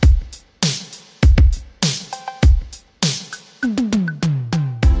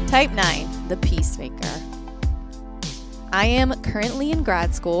Type 9, the Peacemaker. I am currently in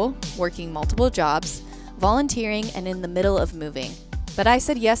grad school, working multiple jobs, volunteering, and in the middle of moving. But I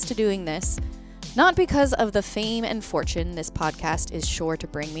said yes to doing this, not because of the fame and fortune this podcast is sure to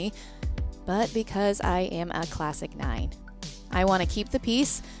bring me, but because I am a classic 9. I want to keep the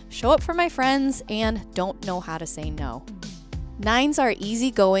peace, show up for my friends, and don't know how to say no. 9s are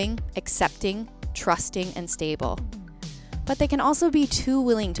easygoing, accepting, trusting, and stable. But they can also be too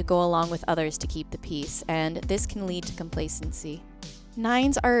willing to go along with others to keep the peace, and this can lead to complacency.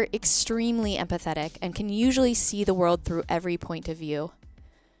 9s are extremely empathetic and can usually see the world through every point of view.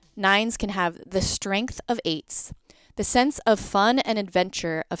 9s can have the strength of 8s, the sense of fun and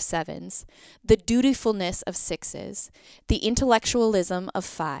adventure of 7s, the dutifulness of 6s, the intellectualism of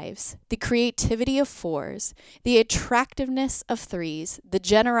 5s, the creativity of 4s, the attractiveness of 3s, the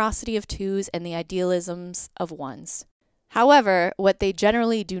generosity of 2s, and the idealisms of 1s. However, what they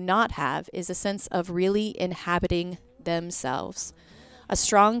generally do not have is a sense of really inhabiting themselves, a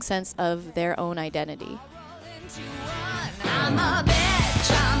strong sense of their own identity. I'm a bitch,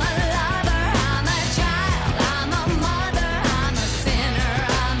 I'm a lover, I'm a child, I'm a mother, I'm a sinner,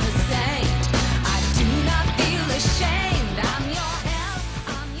 I'm a saint. I do not feel ashamed, I'm your help,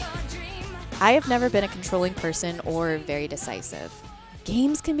 I'm your dream. I have never been a controlling person or very decisive.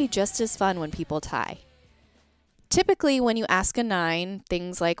 Games can be just as fun when people tie. Typically, when you ask a 9,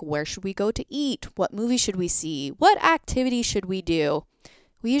 things like where should we go to eat, what movie should we see, what activity should we do,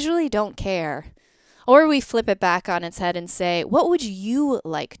 we usually don't care. Or we flip it back on its head and say, what would you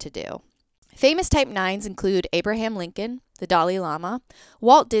like to do? Famous type 9s include Abraham Lincoln, the Dalai Lama,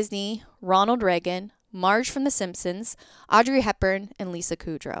 Walt Disney, Ronald Reagan, Marge from The Simpsons, Audrey Hepburn, and Lisa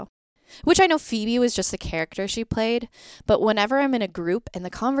Kudrow. Which I know Phoebe was just a character she played, but whenever I'm in a group and the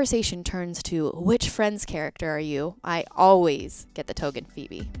conversation turns to which friend's character are you, I always get the token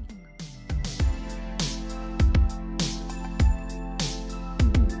Phoebe.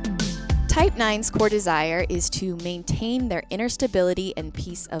 Type 9's core desire is to maintain their inner stability and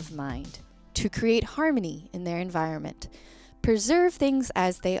peace of mind, to create harmony in their environment, preserve things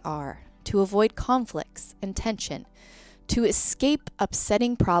as they are, to avoid conflicts and tension, to escape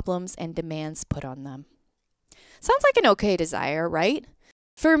upsetting problems and demands put on them. Sounds like an okay desire, right?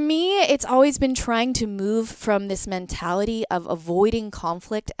 For me, it's always been trying to move from this mentality of avoiding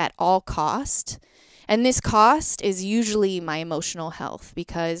conflict at all cost. And this cost is usually my emotional health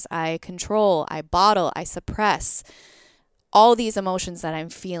because I control, I bottle, I suppress all these emotions that I'm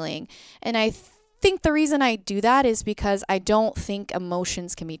feeling. And I think the reason I do that is because I don't think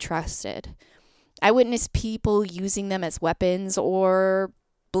emotions can be trusted. I witness people using them as weapons or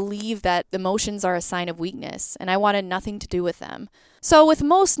believe that emotions are a sign of weakness, and I wanted nothing to do with them. So with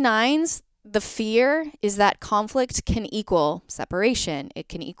most 9s, the fear is that conflict can equal separation. It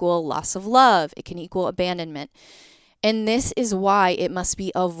can equal loss of love. It can equal abandonment. And this is why it must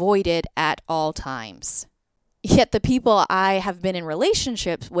be avoided at all times. Yet the people I have been in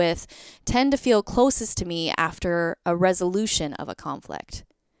relationships with tend to feel closest to me after a resolution of a conflict.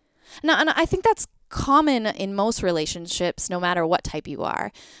 Now, and I think that's common in most relationships, no matter what type you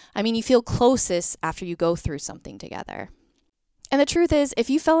are. I mean, you feel closest after you go through something together. And the truth is, if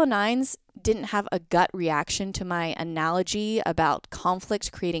you fellow 9s didn't have a gut reaction to my analogy about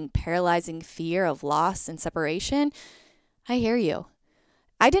conflict creating paralyzing fear of loss and separation, I hear you.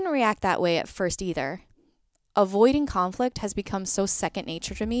 I didn't react that way at first either. Avoiding conflict has become so second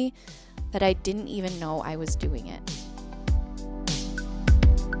nature to me that I didn't even know I was doing it.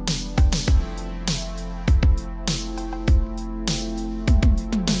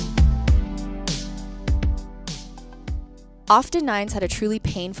 Often 9s had a truly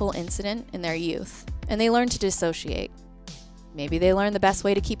painful incident in their youth, and they learned to dissociate. Maybe they learned the best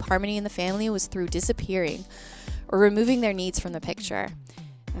way to keep harmony in the family was through disappearing or removing their needs from the picture.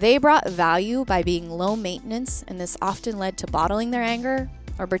 They brought value by being low maintenance, and this often led to bottling their anger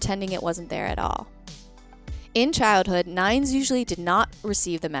or pretending it wasn't there at all. In childhood, 9s usually did not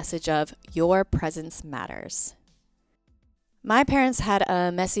receive the message of your presence matters. My parents had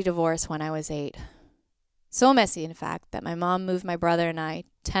a messy divorce when I was 8. So messy, in fact, that my mom moved my brother and I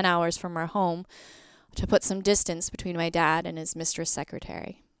 10 hours from our home to put some distance between my dad and his mistress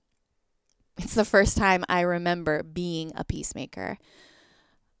secretary. It's the first time I remember being a peacemaker.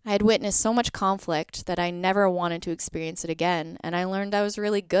 I had witnessed so much conflict that I never wanted to experience it again, and I learned I was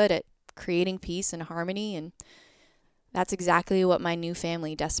really good at creating peace and harmony, and that's exactly what my new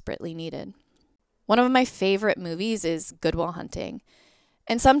family desperately needed. One of my favorite movies is Good Will Hunting.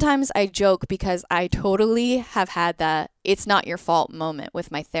 And sometimes I joke because I totally have had that it's not your fault moment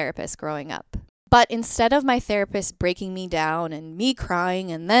with my therapist growing up. But instead of my therapist breaking me down and me crying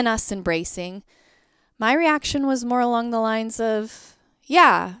and then us embracing, my reaction was more along the lines of,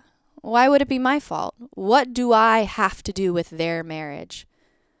 yeah, why would it be my fault? What do I have to do with their marriage?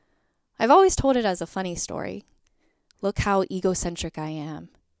 I've always told it as a funny story. Look how egocentric I am.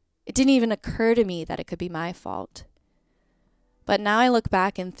 It didn't even occur to me that it could be my fault. But now I look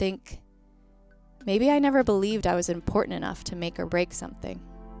back and think, maybe I never believed I was important enough to make or break something.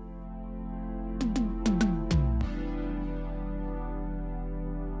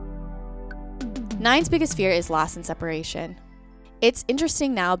 Nine's biggest fear is loss and separation. It's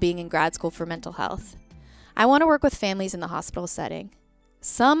interesting now being in grad school for mental health. I want to work with families in the hospital setting.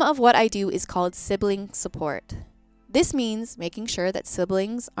 Some of what I do is called sibling support. This means making sure that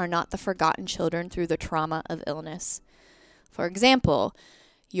siblings are not the forgotten children through the trauma of illness. For example,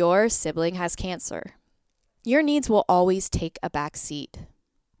 your sibling has cancer. Your needs will always take a back seat.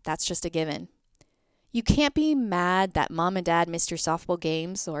 That's just a given. You can't be mad that mom and dad missed your softball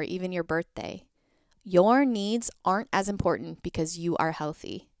games or even your birthday. Your needs aren't as important because you are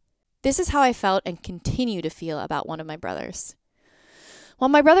healthy. This is how I felt and continue to feel about one of my brothers. While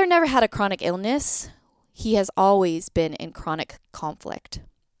my brother never had a chronic illness, he has always been in chronic conflict.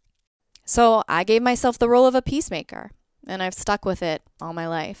 So I gave myself the role of a peacemaker, and I've stuck with it all my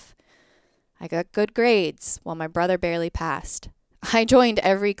life. I got good grades while my brother barely passed. I joined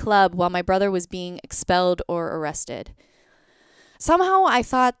every club while my brother was being expelled or arrested. Somehow I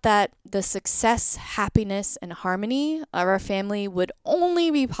thought that the success, happiness, and harmony of our family would only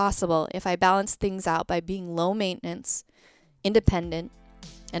be possible if I balanced things out by being low maintenance, independent,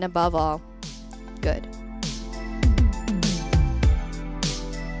 and above all, good.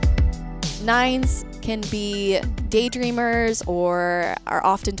 Nines can be daydreamers or are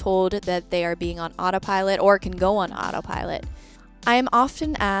often told that they are being on autopilot or can go on autopilot. I am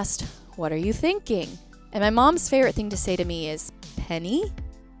often asked, "What are you thinking?" And my mom's favorite thing to say to me is, "Penny?"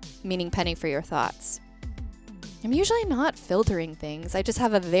 Meaning penny for your thoughts. I'm usually not filtering things. I just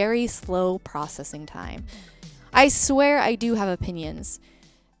have a very slow processing time. I swear I do have opinions.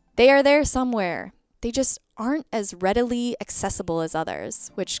 They are there somewhere. They just aren't as readily accessible as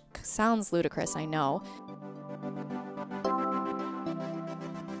others, which sounds ludicrous, I know.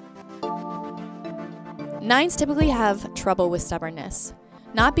 Nines typically have trouble with stubbornness.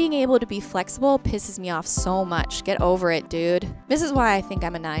 Not being able to be flexible pisses me off so much. Get over it, dude. This is why I think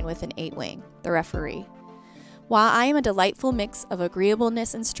I'm a 9 with an 8 wing, the referee. While I am a delightful mix of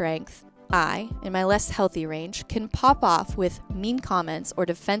agreeableness and strength, I, in my less healthy range, can pop off with mean comments or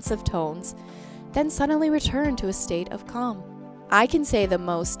defensive tones, then suddenly return to a state of calm. I can say the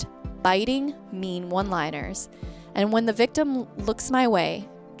most biting, mean one-liners, and when the victim looks my way,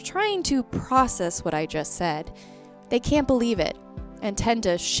 trying to process what I just said, they can't believe it and tend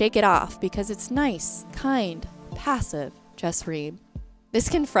to shake it off because it's nice, kind, passive, Jess Ream. This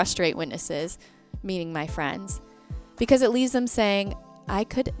can frustrate witnesses, meaning my friends, because it leaves them saying, I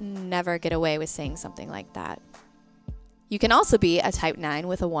could never get away with saying something like that. You can also be a type 9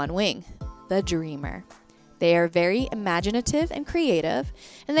 with a 1 wing, the dreamer. They are very imaginative and creative,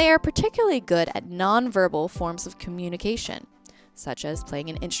 and they are particularly good at nonverbal forms of communication, such as playing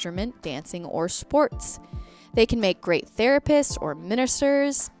an instrument, dancing, or sports. They can make great therapists or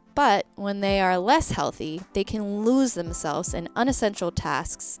ministers, but when they are less healthy, they can lose themselves in unessential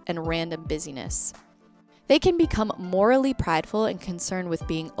tasks and random busyness. They can become morally prideful and concerned with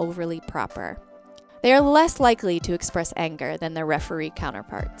being overly proper. They are less likely to express anger than their referee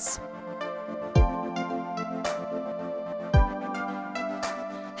counterparts.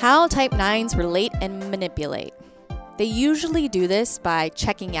 How type 9s relate and manipulate. They usually do this by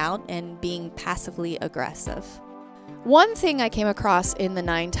checking out and being passively aggressive. One thing I came across in the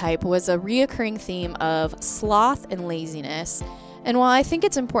 9 type was a reoccurring theme of sloth and laziness, and while I think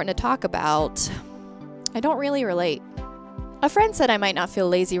it's important to talk about, I don't really relate. A friend said I might not feel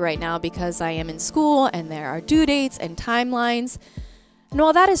lazy right now because I am in school and there are due dates and timelines, and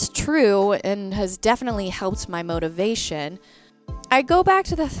while that is true and has definitely helped my motivation, I go back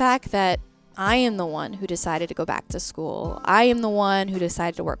to the fact that I am the one who decided to go back to school. I am the one who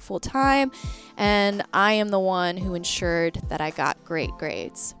decided to work full time, and I am the one who ensured that I got great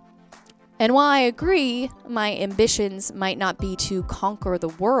grades. And while I agree my ambitions might not be to conquer the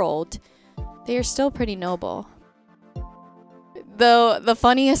world, they are still pretty noble. Though the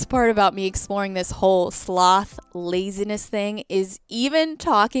funniest part about me exploring this whole sloth laziness thing is even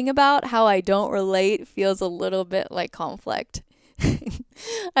talking about how I don't relate feels a little bit like conflict.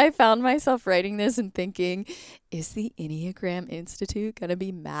 I found myself writing this and thinking, is the Enneagram Institute going to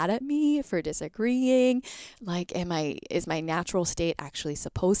be mad at me for disagreeing? Like, is my natural state actually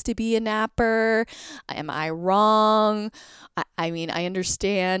supposed to be a napper? Am I wrong? I mean, I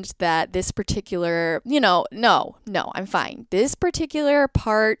understand that this particular, no, I'm fine. This particular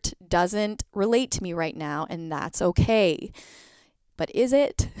part doesn't relate to me right now, and that's okay. But is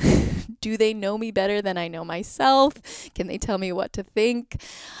it? Do they know me better than I know myself? Can they tell me what to think?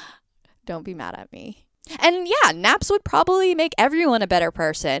 Don't be mad at me. And yeah, naps would probably make everyone a better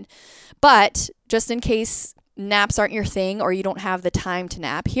person. But just in case naps aren't your thing or you don't have the time to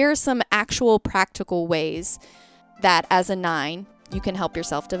nap, here are some actual practical ways that as a 9, you can help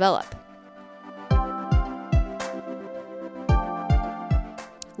yourself develop.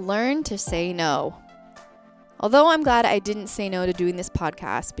 Learn to say no. Although I'm glad I didn't say no to doing this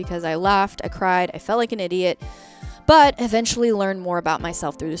podcast because I laughed, I cried, I felt like an idiot, but eventually learned more about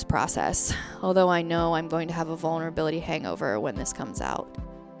myself through this process, although I know I'm going to have a vulnerability hangover when this comes out.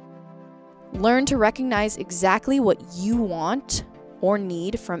 Learn to recognize exactly what you want or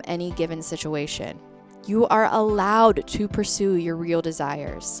need from any given situation. You are allowed to pursue your real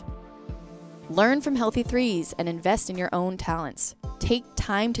desires. Learn from healthy 3s and invest in your own talents. Take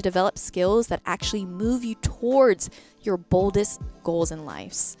time to develop skills that actually move you towards your boldest goals in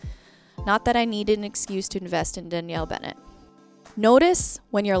life. Not that I needed an excuse to invest in Danielle Bennett. Notice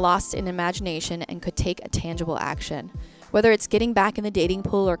when you're lost in imagination and could take a tangible action. Whether it's getting back in the dating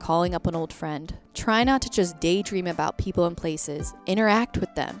pool or calling up an old friend. Try not to just daydream about people and places. Interact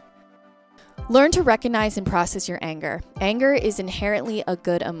with them. Learn to recognize and process your anger. Anger is inherently a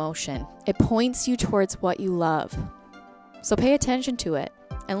good emotion. It points you towards what you love. So pay attention to it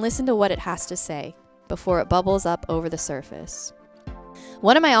and listen to what it has to say before it bubbles up over the surface.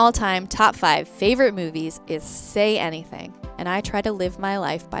 One of my all-time top 5 favorite movies is Say Anything, and I try to live my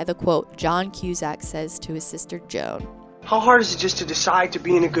life by the quote John Cusack says to his sister Joan. How hard is it just to decide to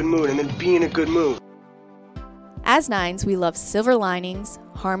be in a good mood and then be in a good mood? As 9s, we love silver linings,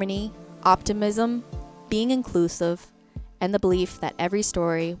 harmony, optimism, being inclusive, and the belief that every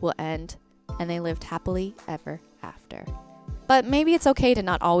story will end and they lived happily ever after. But maybe it's okay to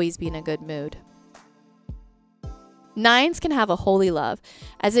not always be in a good mood. 9s can have a holy love,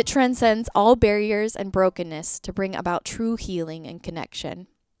 as it transcends all barriers and brokenness to bring about true healing and connection.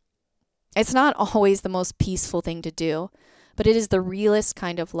 It's not always the most peaceful thing to do, but it is the realest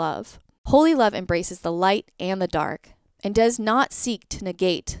kind of love. Holy love embraces the light and the dark, and does not seek to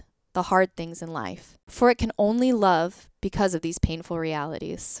negate the hard things in life, for it can only love because of these painful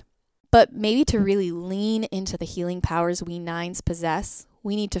realities. But maybe to really lean into the healing powers we 9s possess,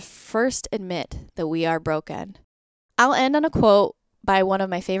 we need to first admit that we are broken. I'll end on a quote by one of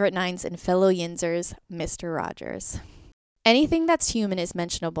my favorite 9s and fellow Yinzers, Mr. Rogers. Anything that's human is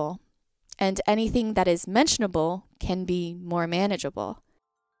mentionable, and anything that is mentionable can be more manageable.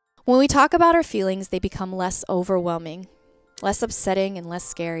 When we talk about our feelings, they become less overwhelming, less upsetting, and less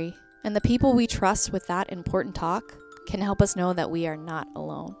scary. And the people we trust with that important talk can help us know that we are not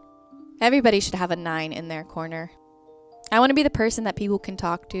alone. Everybody should have a 9 in their corner. I want to be the person that people can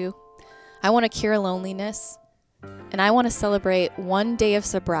talk to. I want to cure loneliness. And I want to celebrate one day of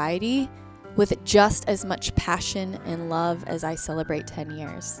sobriety with just as much passion and love as I celebrate 10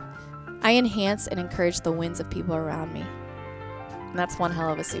 years. I enhance and encourage the wins of people around me. And that's one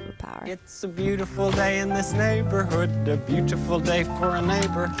hell of a superpower. It's a beautiful day in this neighborhood, a beautiful day for a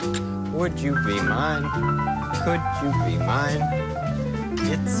neighbor. Would you be mine? Could you be mine?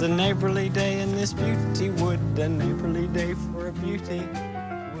 It's a neighborly day in this beauty wood, a neighborly day for a beauty.